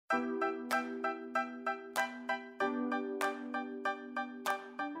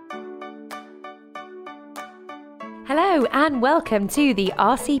Hello and welcome to the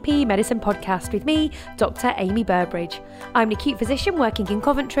RCP Medicine Podcast with me, Dr. Amy Burbridge. I'm an acute physician working in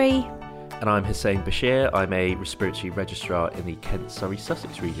Coventry. And I'm Hussein Bashir. I'm a respiratory registrar in the Kent, Surrey,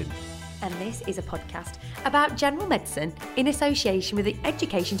 Sussex region. And this is a podcast about general medicine in association with the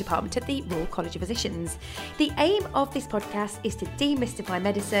Education Department at the Royal College of Physicians. The aim of this podcast is to demystify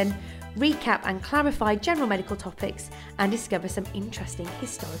medicine, recap and clarify general medical topics, and discover some interesting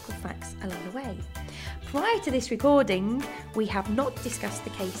historical facts along the way. Prior to this recording, we have not discussed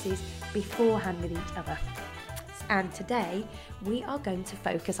the cases beforehand with each other. And today, we are going to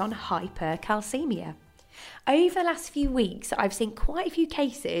focus on hypercalcemia. Over the last few weeks, I've seen quite a few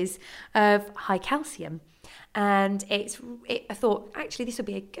cases of high calcium, and I thought actually this would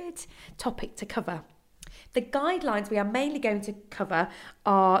be a good topic to cover. The guidelines we are mainly going to cover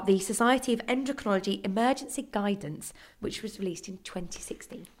are the Society of Endocrinology Emergency Guidance, which was released in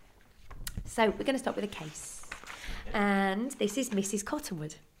 2016. So we're going to start with a case, and this is Mrs.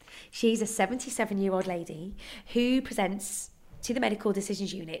 Cottonwood. She's a 77-year-old lady who presents to the Medical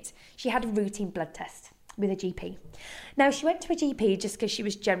Decisions Unit. She had a routine blood test with a GP. Now, she went to a GP just because she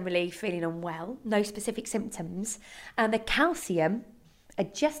was generally feeling unwell, no specific symptoms, and the calcium,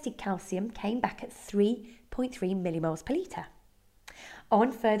 adjusted calcium, came back at 3.3 millimoles per litre.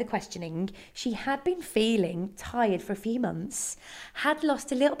 On further questioning, she had been feeling tired for a few months, had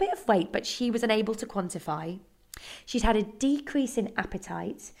lost a little bit of weight, but she was unable to quantify. She'd had a decrease in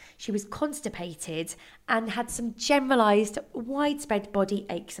appetite, she was constipated, and had some generalised widespread body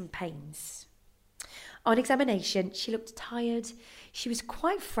aches and pains. On examination, she looked tired, she was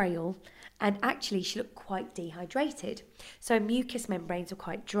quite frail, and actually she looked quite dehydrated, so mucous membranes were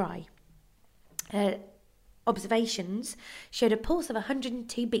quite dry. Observations showed a pulse of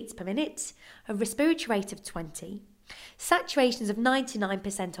 102 beats per minute, a respiratory rate of 20, saturations of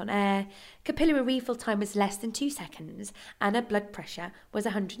 99% on air, capillary refill time was less than 2 seconds, and her blood pressure was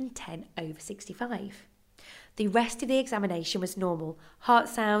 110/65. The rest of the examination was normal. Heart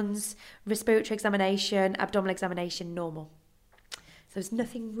sounds, respiratory examination, abdominal examination, normal. So there's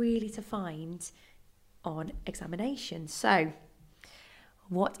nothing really to find on examination. So,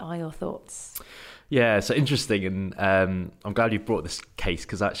 what are your thoughts? Yeah, so interesting, and I'm glad you brought this case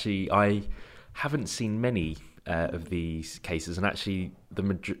because actually I haven't seen many of these cases, and actually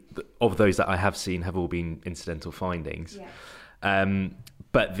of those that I have seen have all been incidental findings. Yeah.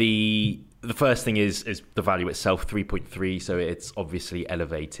 But the first thing is the value itself, 3.3, so it's obviously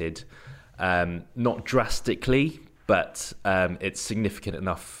elevated, not drastically, but it's significant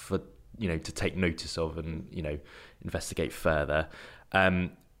enough for to take notice of and investigate further.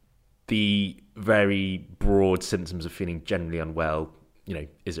 The very broad symptoms of feeling generally unwell,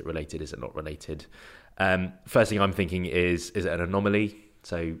 is it related, is it not related? First thing I'm thinking is it an anomaly?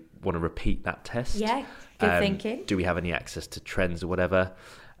 So want to repeat that test? Yeah, good thinking. Do we have any access to trends or whatever?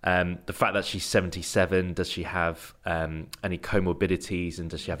 The fact that she's 77, does she have any comorbidities, and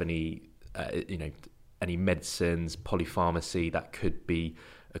does she have any medicines, polypharmacy that could be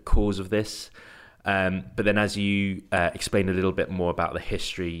a cause of this? But then as you explain a little bit more about the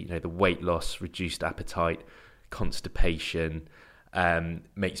history, the weight loss, reduced appetite, constipation,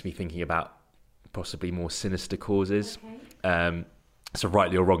 makes me thinking about possibly more sinister causes. Okay. So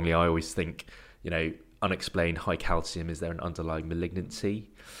rightly or wrongly, I always think, unexplained high calcium, is there an underlying malignancy?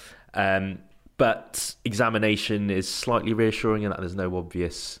 But examination is slightly reassuring in that there's no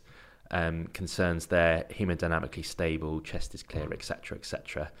obvious concerns there. Hemodynamically stable, chest is clear, etc.,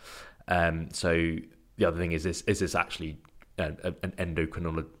 etc. So the other thing is this actually an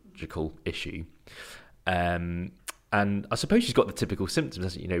endocrinological issue? And I suppose she's got the typical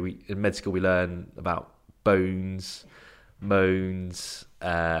symptoms. In med school we learn about bones, moans,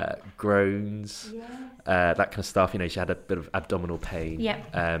 groans, that kind of stuff. She had a bit of abdominal pain.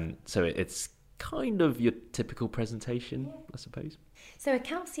 Yeah. So it's kind of your typical presentation, I suppose. So a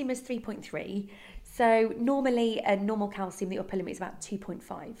calcium is 3.3. So normally a normal calcium, the upper limit is about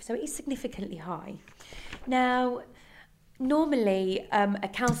 2.5. So it is significantly high. Now, normally a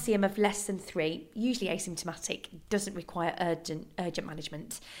calcium of less than 3, usually asymptomatic, doesn't require urgent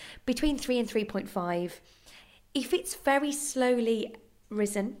management. Between 3 and 3.5, if it's very slowly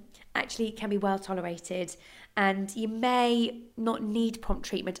risen, actually it can be well tolerated, and you may not need prompt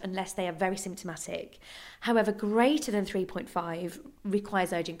treatment unless they are very symptomatic. However, greater than 3.5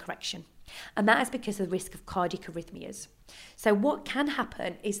 requires urgent correction, and that is because of the risk of cardiac arrhythmias. So what can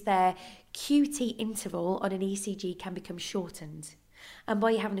happen is their QT interval on an ECG can become shortened. And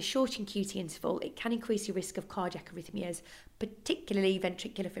by having a shortened QT interval, it can increase your risk of cardiac arrhythmias, particularly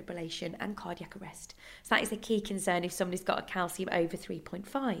ventricular fibrillation and cardiac arrest. So that is a key concern if somebody's got a calcium over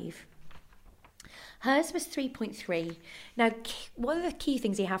 3.5. Hers was 3.3. Now, one of the key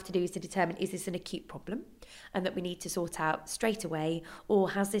things you have to do is to determine, is this an acute problem and that we need to sort out straight away, or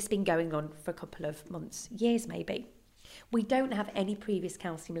has this been going on for a couple of months, years maybe? We don't have any previous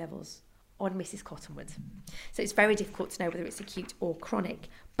calcium levels on Mrs. Cottonwood, so it's very difficult to know whether it's acute or chronic.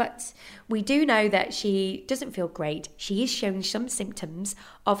 But we do know that she doesn't feel great. She is showing some symptoms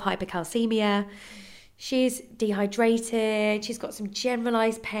of hypercalcemia. She's dehydrated. She's got some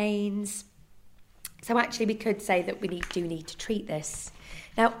generalised pains. So actually we could say that we do need to treat this.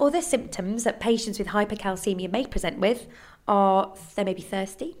 Now, other symptoms that patients with hypercalcemia may present with are they may be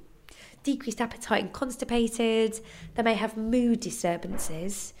thirsty, decreased appetite and constipated. They may have mood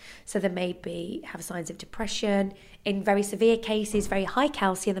disturbances. So they may have signs of depression. In very severe cases, very high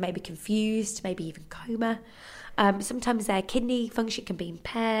calcium, they may be confused, maybe even coma. Sometimes their kidney function can be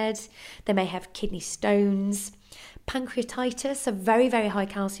impaired. They may have kidney stones. Pancreatitis, so very, very high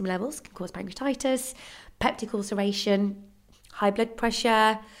calcium levels can cause pancreatitis, peptic ulceration, high blood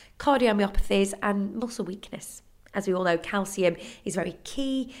pressure, cardiomyopathies and muscle weakness. As we all know, calcium is very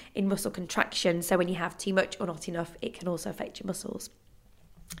key in muscle contraction, so when you have too much or not enough, it can also affect your muscles.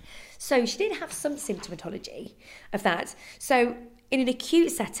 So she did have some symptomatology of that. So in an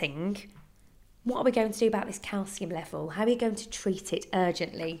acute setting, what are we going to do about this calcium level? How are we going to treat it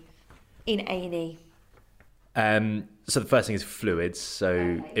urgently in A&E? So the first thing is fluids.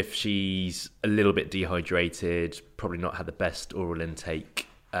 So if she's a little bit dehydrated, probably not had the best oral intake,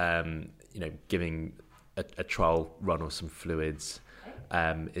 giving a trial run of some fluids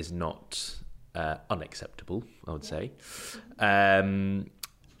is not unacceptable, I would say.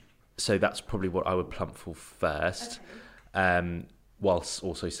 So that's probably what I would plump for first, whilst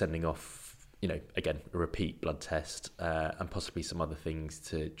also sending off, again, a repeat blood test and possibly some other things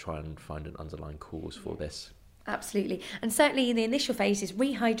to try and find an underlying cause for this. Absolutely. And certainly in the initial phases,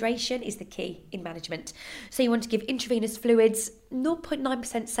 rehydration is the key in management. So you want to give intravenous fluids.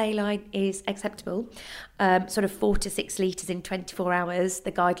 0.9% saline is acceptable. Sort of 4 to 6 litres in 24 hours,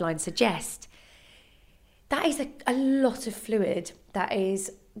 the guidelines suggest. That is a lot of fluid that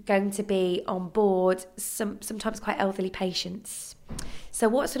is going to be on board sometimes quite elderly patients. So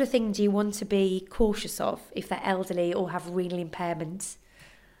what sort of thing do you want to be cautious of if they're elderly or have renal impairment?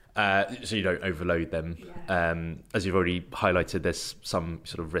 So you don't overload them. Yeah. As you've already highlighted, there's some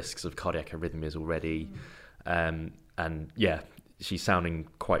sort of risks of cardiac arrhythmias already. And yeah, she's sounding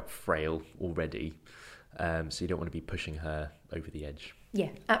quite frail already. So you don't want to be pushing her over the edge. Yeah,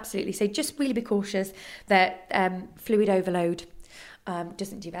 absolutely. So just really be cautious that fluid overload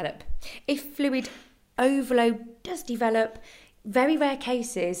doesn't develop. If fluid overload does develop, very rare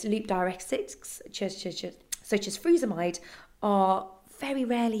cases, loop diuretics such as frusemide are very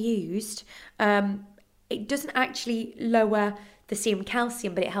rarely used. It doesn't actually lower the serum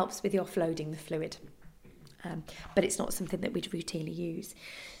calcium, but it helps with the offloading the fluid. But it's not something that we'd routinely use.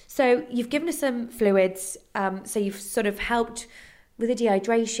 So you've given us some fluids, so you've sort of helped with the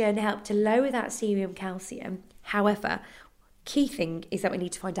dehydration, helped to lower that serum calcium. However, key thing is that we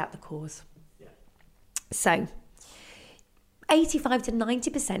need to find out the cause. Yeah. So 85 to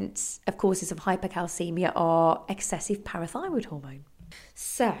 90% of causes of hypercalcemia are excessive parathyroid hormone.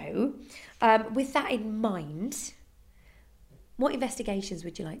 So, with that in mind, what investigations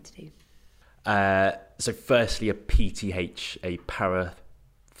would you like to do? So firstly, a PTH, a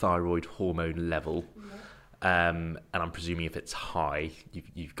parathyroid hormone level. And I'm presuming if it's high,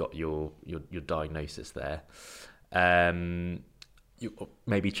 you've got your diagnosis there. You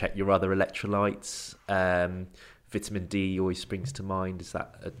maybe check your other electrolytes. Vitamin D always springs to mind. Is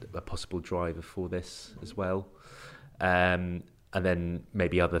that a possible driver for this as well? And then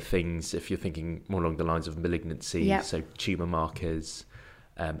maybe other things if you're thinking more along the lines of malignancy, yep. So tumour markers,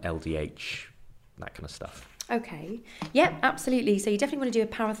 LDH, that kind of stuff. Okay. Yeah, absolutely. So you definitely want to do a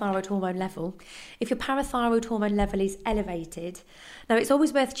parathyroid hormone level. If your parathyroid hormone level is elevated, now it's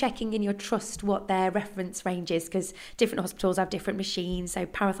always worth checking in your trust what their reference range is, because different hospitals have different machines, so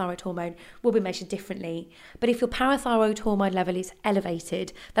parathyroid hormone will be measured differently. But if your parathyroid hormone level is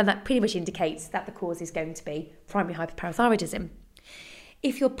elevated, then that pretty much indicates that the cause is going to be primary hyperparathyroidism.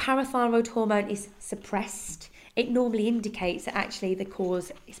 If your parathyroid hormone is suppressed, it normally indicates that actually the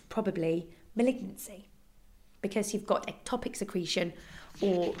cause is probably malignancy, because you've got ectopic secretion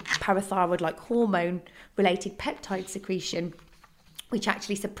or parathyroid-like hormone-related peptide secretion, which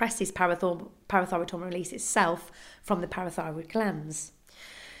actually suppresses parathyroid hormone release itself from the parathyroid glands.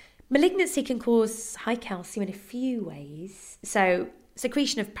 Malignancy can cause high calcium in a few ways. So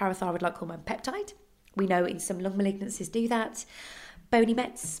secretion of parathyroid-like hormone peptide. We know in some lung malignancies do that. Bony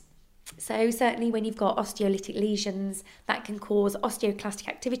mets. So certainly when you've got osteolytic lesions, that can cause osteoclastic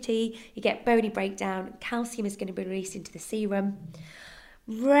activity. You get bony breakdown. Calcium is going to be released into the serum.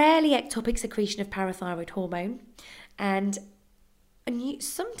 Rarely ectopic secretion of parathyroid hormone. And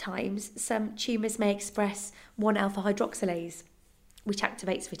sometimes some tumours may express 1-alpha hydroxylase, which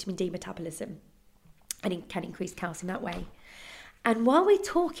activates vitamin D metabolism and it can increase calcium that way. And while we're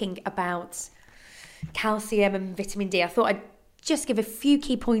talking about calcium and vitamin D, I thought I'd just give a few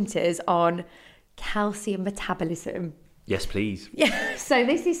key pointers on calcium metabolism. Yes, please. Yeah, so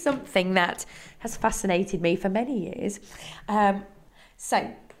this is something that has fascinated me for many years.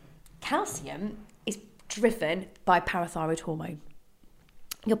 So calcium is driven by parathyroid hormone.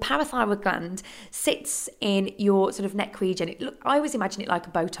 Your parathyroid gland sits in your sort of neck region. I always imagine it like a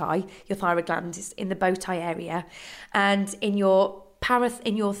bow tie. Your thyroid gland is in the bow tie area. And in your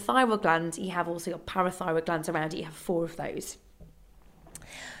thyroid gland, you have also your parathyroid glands around it. You have 4 of those.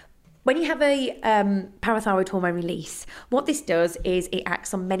 When you have a parathyroid hormone release, what this does is it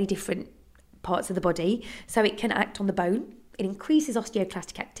acts on many different parts of the body. So it can act on the bone. It increases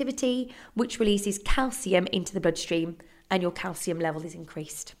osteoclastic activity, which releases calcium into the bloodstream, and your calcium level is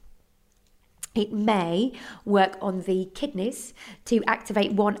increased. It may work on the kidneys to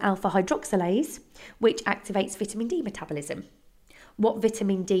activate 1-alpha hydroxylase, which activates vitamin D metabolism. What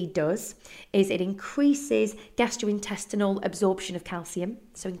vitamin D does is it increases gastrointestinal absorption of calcium,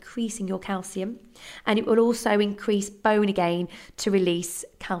 so increasing your calcium, and it will also increase bone again to release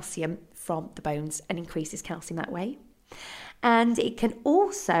calcium from the bones and increases calcium that way. And it can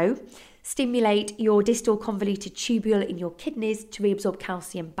also stimulate your distal convoluted tubule in your kidneys to reabsorb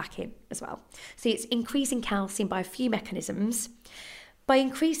calcium back in as well. So it's increasing calcium by a few mechanisms. By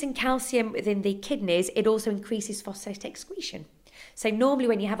increasing calcium within the kidneys, it also increases phosphate excretion. So normally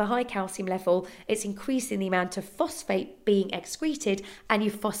when you have a high calcium level, it's increasing the amount of phosphate being excreted and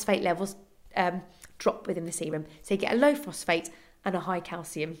your phosphate levels drop within the serum. So you get a low phosphate and a high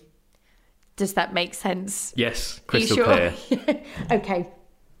calcium. Does that make sense? Yes, crystal clear. Okay.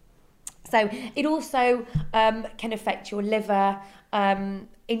 So it also can affect your liver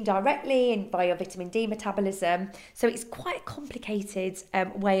indirectly and via vitamin D metabolism. So it's quite a complicated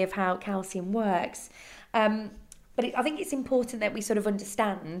way of how calcium works. But I think it's important that we sort of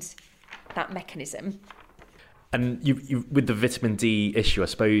understand that mechanism. And you with the vitamin D issue, I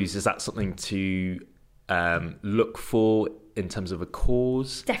suppose, is that something to look for in terms of a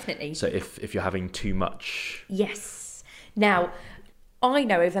cause? Definitely. So if you're having too much? Yes. Now, I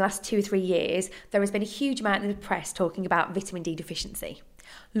know over the last 2 or 3 years, there has been a huge amount in the press talking about vitamin D deficiency.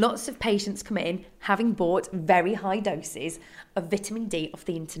 Lots of patients come in having bought very high doses of vitamin D off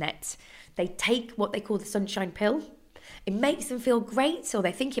the internet. They take what they call the sunshine pill. It makes them feel great, or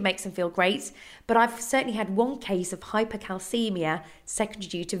they think it makes them feel great, but I've certainly had one case of hypercalcemia secondary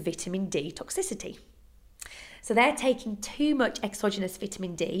due to vitamin D toxicity. So they're taking too much exogenous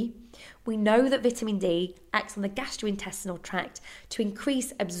vitamin D. We know that vitamin D acts on the gastrointestinal tract to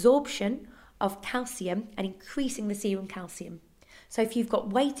increase absorption of calcium and increasing the serum calcium. So if you've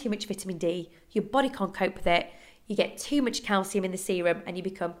got way too much vitamin D, your body can't cope with it, you get too much calcium in the serum and you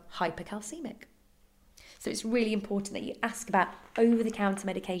become hypercalcemic. So it's really important that you ask about over-the-counter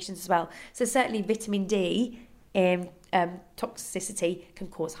medications as well. So certainly vitamin D toxicity can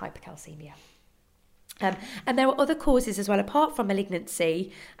cause hypercalcemia. And there are other causes as well, apart from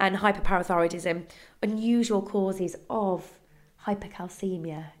malignancy and hyperparathyroidism, unusual causes of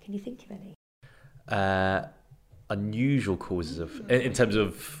hypercalcemia. Can you think of any? Unusual causes of, in terms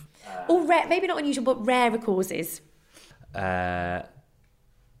of... or rare, maybe not unusual, but rarer causes. Got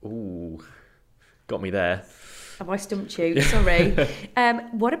me there. Have I stumped you? Sorry.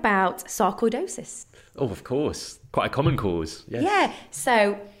 What about sarcoidosis? Oh, of course. Quite a common cause. Yes. Yeah.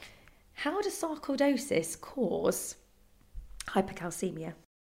 So how does sarcoidosis cause hypercalcemia?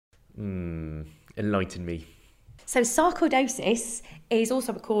 Enlighten me. So sarcoidosis is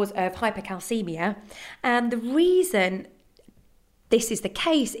also a cause of hypercalcemia. And the reason this is the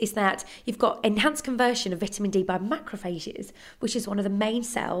case is that you've got enhanced conversion of vitamin D by macrophages, which is one of the main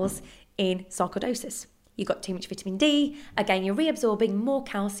cells in sarcoidosis. You've got too much vitamin D, again, you're reabsorbing more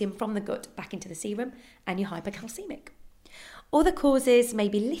calcium from the gut back into the serum, and you're hypercalcemic. Other causes may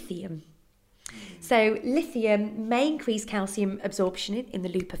be lithium. So lithium may increase calcium absorption in the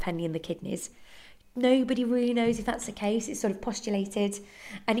loop of Henle in the kidneys. Nobody really knows if that's the case. It's sort of postulated.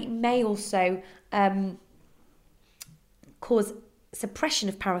 And it may also cause suppression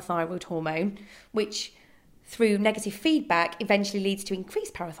of parathyroid hormone, which through negative feedback eventually leads to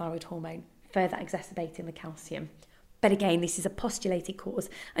increased parathyroid hormone, further exacerbating the calcium. But again, this is a postulated cause,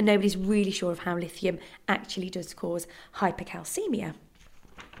 and nobody's really sure of how lithium actually does cause hypercalcemia.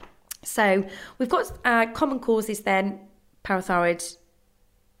 So we've got common causes then: parathyroid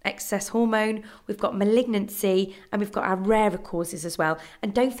excess hormone, we've got malignancy, and we've got our rarer causes as well.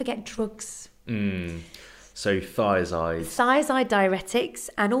 And don't forget drugs. So thiazide Diuretics,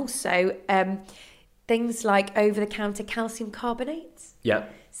 and also things like over-the-counter calcium carbonates.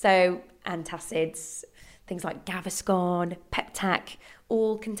 Yep. So antacids, things like Gaviscon, Peptac,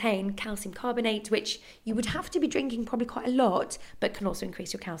 all contain calcium carbonate, which you would have to be drinking probably quite a lot, but can also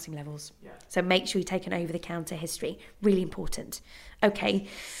increase your calcium levels. Yeah. So make sure you take an over-the-counter history. Really important. Okay,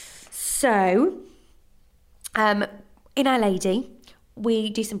 so in Our Lady, we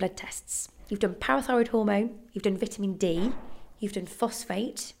do some blood tests. You've done parathyroid hormone, you've done vitamin D, you've done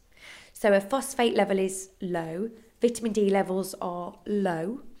phosphate. So a phosphate level is low, vitamin D levels are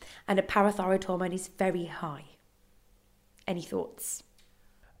low, and a parathyroid hormone is very high. Any thoughts?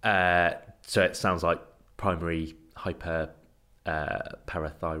 So it sounds like primary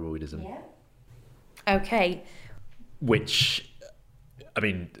hyperparathyroidism. Yeah. Okay. Which, I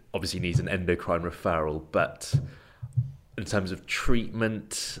mean, obviously needs an endocrine referral, but in terms of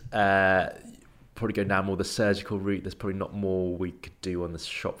treatment, probably go down more the surgical route. There's probably not more we could do on the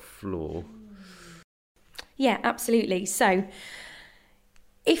shop floor. Yeah, absolutely. So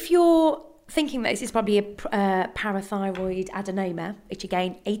if you're thinking that this is probably a parathyroid adenoma, which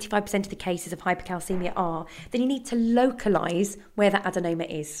again, 85% of the cases of hypercalcemia are, then you need to localise where that adenoma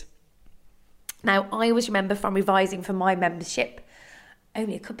is. Now, I always remember from revising for my membership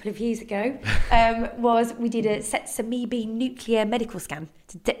only a couple of years ago, was we did a Setsamibi nuclear medical scan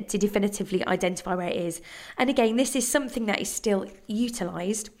to definitively identify where it is. And again, this is something that is still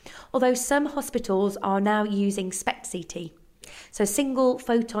utilised, although some hospitals are now using SPECT-CT. So single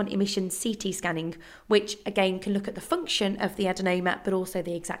photon emission CT scanning, which again can look at the function of the adenoma, but also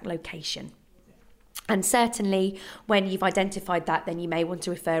the exact location. And certainly when you've identified that, then you may want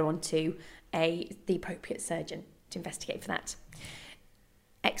to refer on to the appropriate surgeon to investigate for that.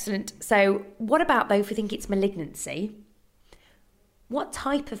 Excellent. So what about though if we think it's malignancy? What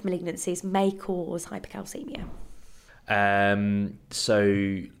type of malignancies may cause hypercalcemia?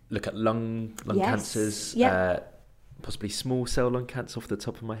 So look at lung cancers. Yep. Possibly small cell lung cancer off the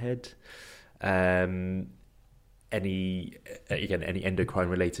top of my head. Any endocrine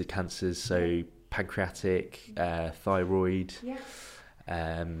related cancers, so pancreatic, thyroid. Yeah.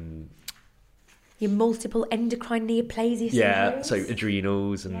 Your multiple endocrine neoplasia. Yeah, so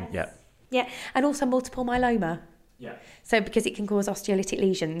adrenals and yes. Yeah, and also multiple myeloma. Yeah. So because it can cause osteolytic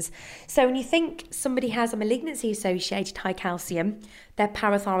lesions. So when you think somebody has a malignancy associated high calcium, their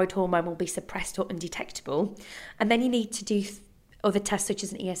parathyroid hormone will be suppressed or undetectable. And then you need to do other tests such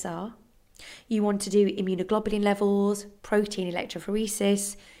as an ESR. You want to do immunoglobulin levels, protein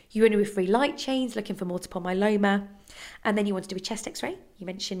electrophoresis, urinary-free light chains looking for multiple myeloma. And then you want to do a chest x-ray. You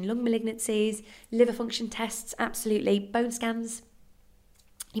mentioned lung malignancies, liver function tests, absolutely, bone scans.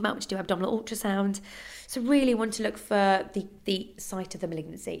 You might want to do abdominal ultrasound. So really want to look for the site of the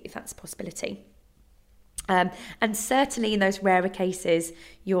malignancy, if that's a possibility. And certainly in those rarer cases,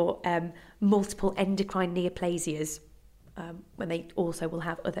 your multiple endocrine neoplasias, when they also will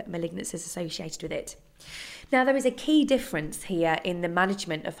have other malignancies associated with it. Now, there is a key difference here in the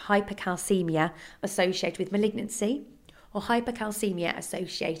management of hypercalcemia associated with malignancy or hypercalcemia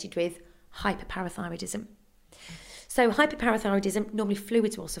associated with hyperparathyroidism. So hyperparathyroidism, normally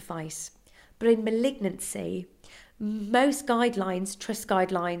fluids will suffice. But in malignancy, most guidelines, trust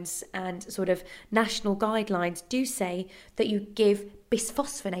guidelines and sort of national guidelines do say that you give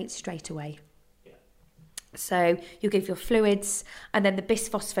bisphosphonates straight away. Yeah. So you give your fluids and then the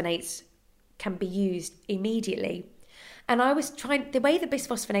bisphosphonates can be used immediately. And I was trying, the way the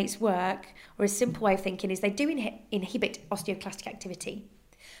bisphosphonates work, or a simple way of thinking, is they do inhibit osteoclastic activity,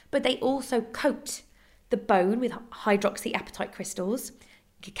 but they also coat the bone with hydroxyapatite crystals,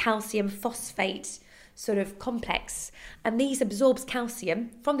 calcium phosphate sort of complex, and these absorbs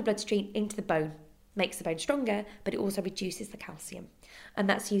calcium from the bloodstream into the bone, makes the bone stronger, but it also reduces the calcium. And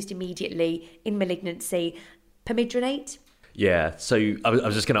that's used immediately in malignancy. Pamidronate? Yeah, so I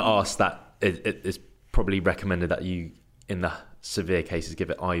was just going to ask that. It's probably recommended that you, in the severe cases,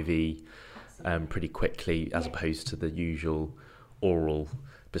 give it IV pretty quickly, as opposed to the usual oral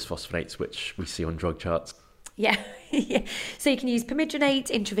bisphosphonates, which we see on drug charts. Yeah, yeah. So you can use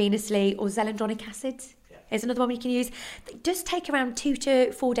pamidronate intravenously, or zelendronic acid is another one you can use. It does take around 2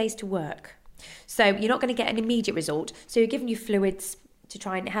 to 4 days to work. So you're not going to get an immediate result. So you're giving you fluids to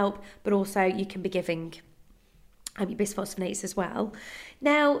try and help, but also you can be giving your bisphosphonates as well.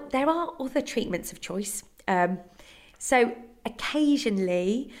 Now, there are other treatments of choice. So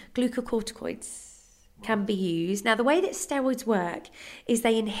occasionally, glucocorticoids can be used. Now, the way that steroids work is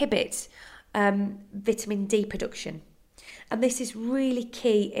they inhibit vitamin D production. And this is really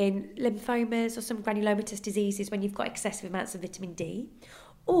key in lymphomas or some granulomatous diseases when you've got excessive amounts of vitamin D,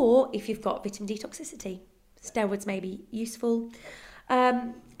 or if you've got vitamin D toxicity. Steroids may be useful.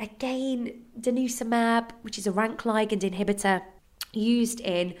 Again, denosumab, which is a rank ligand inhibitor, used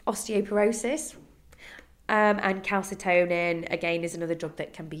in osteoporosis. And calcitonin, again, is another drug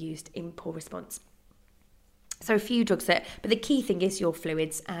that can be used in poor response. So a few drugs but the key thing is your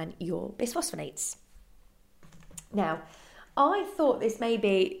fluids and your bisphosphonates. Now, I thought this may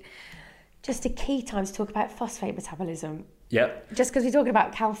be just a key time to talk about phosphate metabolism. Yep. Just because we're talking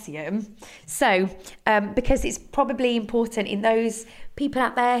about calcium. So, because it's probably important in those people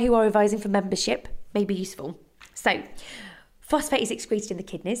out there who are advising for membership, may be useful. So, phosphate is excreted in the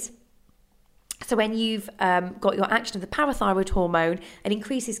kidneys. So when you've got your action of the parathyroid hormone, it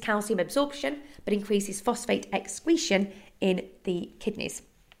increases calcium absorption, but increases phosphate excretion in the kidneys.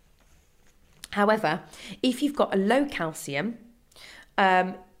 However, if you've got a low calcium,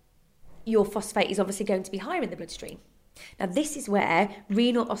 your phosphate is obviously going to be higher in the bloodstream. Now, this is where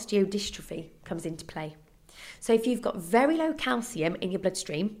renal osteodystrophy comes into play. So if you've got very low calcium in your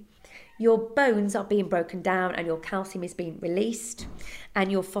bloodstream, your bones are being broken down and your calcium is being released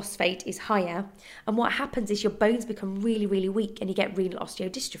and your phosphate is higher. And what happens is your bones become really, really weak and you get renal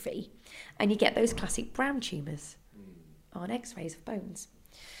osteodystrophy. And you get those classic brown tumours on x-rays of bones.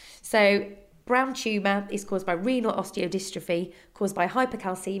 So brown tumour is caused by renal osteodystrophy, caused by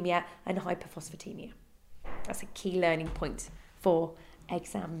hypercalcemia and hyperphosphatemia. That's a key learning point for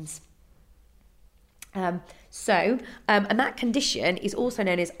exams. And that condition is also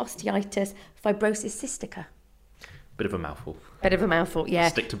known as osteitis fibrosis cystica. Bit of a mouthful. Bit of a mouthful, yeah.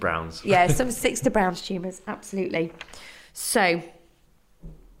 Stick to Brown's. Yeah, some sticks to Brown's tumours, absolutely. So,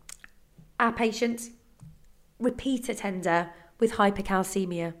 our patient, repeat attender with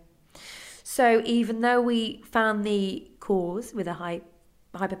hypercalcemia. So, even though we found the cause with a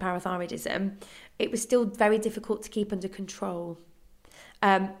hyperparathyroidism, it was still very difficult to keep under control.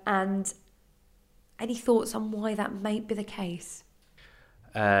 And any thoughts on why that might be the case?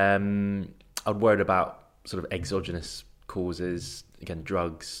 I'd worried about sort of exogenous causes, again,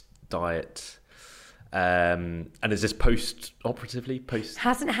 drugs, diet. And is this post-operatively?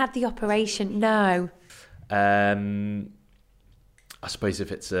 Hasn't had the operation, no. I suppose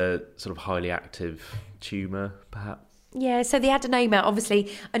if it's a sort of highly active tumour, perhaps. Yeah, so the adenoma,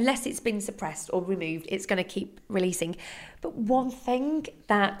 obviously, unless it's been suppressed or removed, it's going to keep releasing. But one thing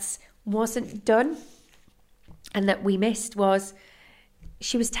that wasn't done and that we missed was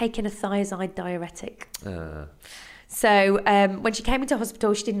she was taking a thiazide diuretic. So when she came into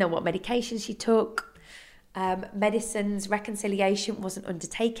hospital, she didn't know what medication she took. Medicines reconciliation wasn't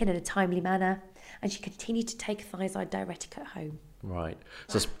undertaken in a timely manner, and she continued to take a thiazide diuretic at home. Right.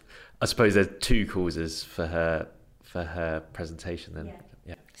 So I suppose there's two causes for her presentation then.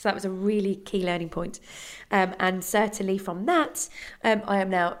 Yeah. So that was a really key learning point. And certainly from that, I am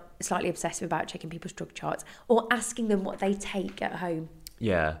now slightly obsessive about checking people's drug charts or asking them what they take at home.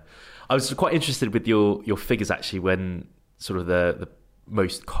 Yeah. I was quite interested with your figures actually when sort of the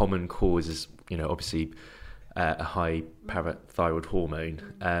most common cause is, obviously a high parathyroid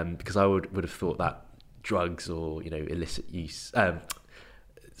hormone, because I would have thought that drugs or, illicit use,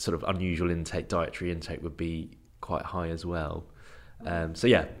 sort of unusual intake, dietary intake would be quite high as well. So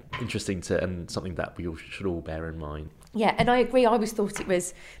yeah, interesting and something that we should all bear in mind. Yeah, and I agree. I always thought it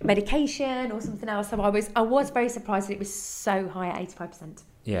was medication or something else. So I was very surprised that it was so high at 85%.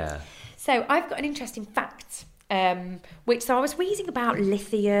 Yeah. So I've got an interesting fact, I was reading about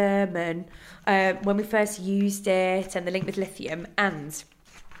lithium and when we first used it and the link with lithium. And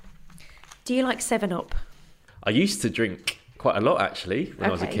do you like 7-Up? I used to drink quite a lot actually when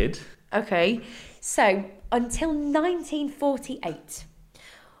I was a kid. Okay. So until 1948,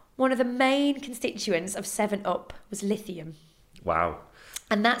 one of the main constituents of 7-Up was lithium. Wow.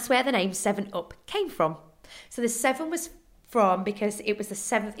 And that's where the name 7-Up came from. So the 7 was from because it was the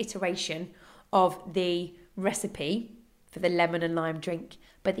 7th iteration of the recipe for the lemon and lime drink.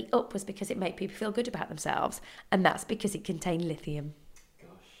 But the up was because it made people feel good about themselves. And that's because it contained lithium.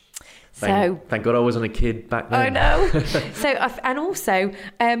 Thank God I wasn't a kid back then. I know.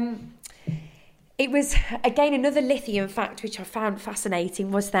 It was, again, another lithium fact, which I found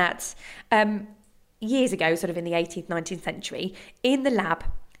fascinating, was that years ago, sort of in the 18th, 19th century, in the lab,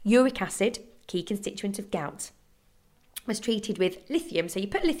 uric acid, key constituent of gout, was treated with lithium. So you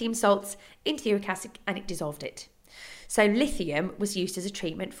put lithium salts into the uric acid and it dissolved it. So lithium was used as a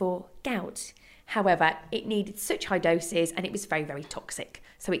treatment for gout. However, it needed such high doses and it was very, very toxic,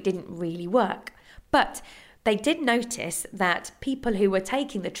 so it didn't really work. But they did notice that people who were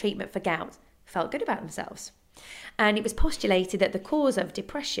taking the treatment for gout felt good about themselves. And it was postulated that the cause of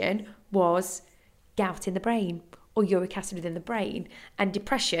depression was gout in the brain or uric acid within the brain. And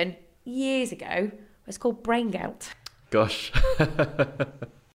depression, years ago, was called brain gout. Gosh.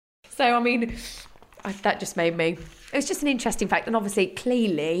 So, I mean, that just made me... It was just an interesting fact. And obviously,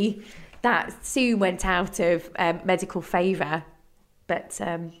 clearly, that soon went out of medical favour. But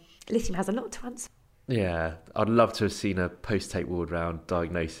lithium has a lot to answer. Yeah, I'd love to have seen a post-take ward round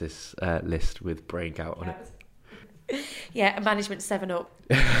diagnosis list with brain gout on it. Yeah, a management 7-up.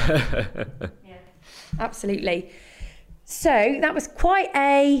 Yeah, absolutely. So that was quite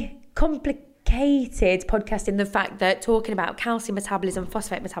a complicated podcast in the fact that talking about calcium metabolism,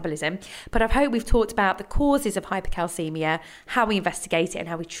 phosphate metabolism, but I hope we've talked about the causes of hypercalcemia, how we investigate it and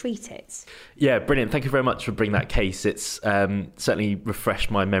how we treat it. Yeah, brilliant. Thank you very much for bringing that case. It's certainly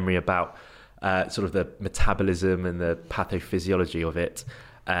refreshed my memory about sort of the metabolism and the pathophysiology of it,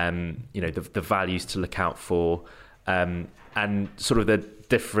 the values to look out for, and sort of the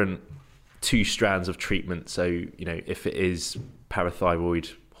different two strands of treatment. So, if it is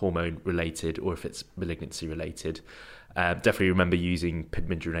parathyroid hormone related or if it's malignancy related, definitely remember using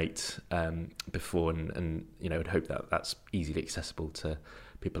pidmidronate before, and I'd hope that that's easily accessible to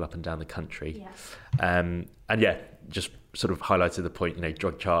people up and down the country. And yeah, just sort of highlighted the point,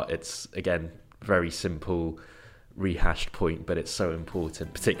 drug chart, it's again very simple rehashed point, but it's so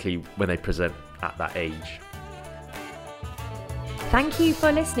important, particularly when they present at that age. Thank you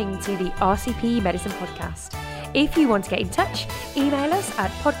for listening to the RCP Medicine Podcast. If you want to get in touch, email us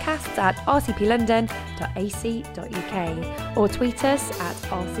at podcasts@rcplondon.ac.uk or tweet us at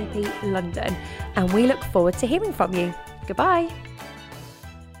rcplondon, and we look forward to hearing from you. Goodbye.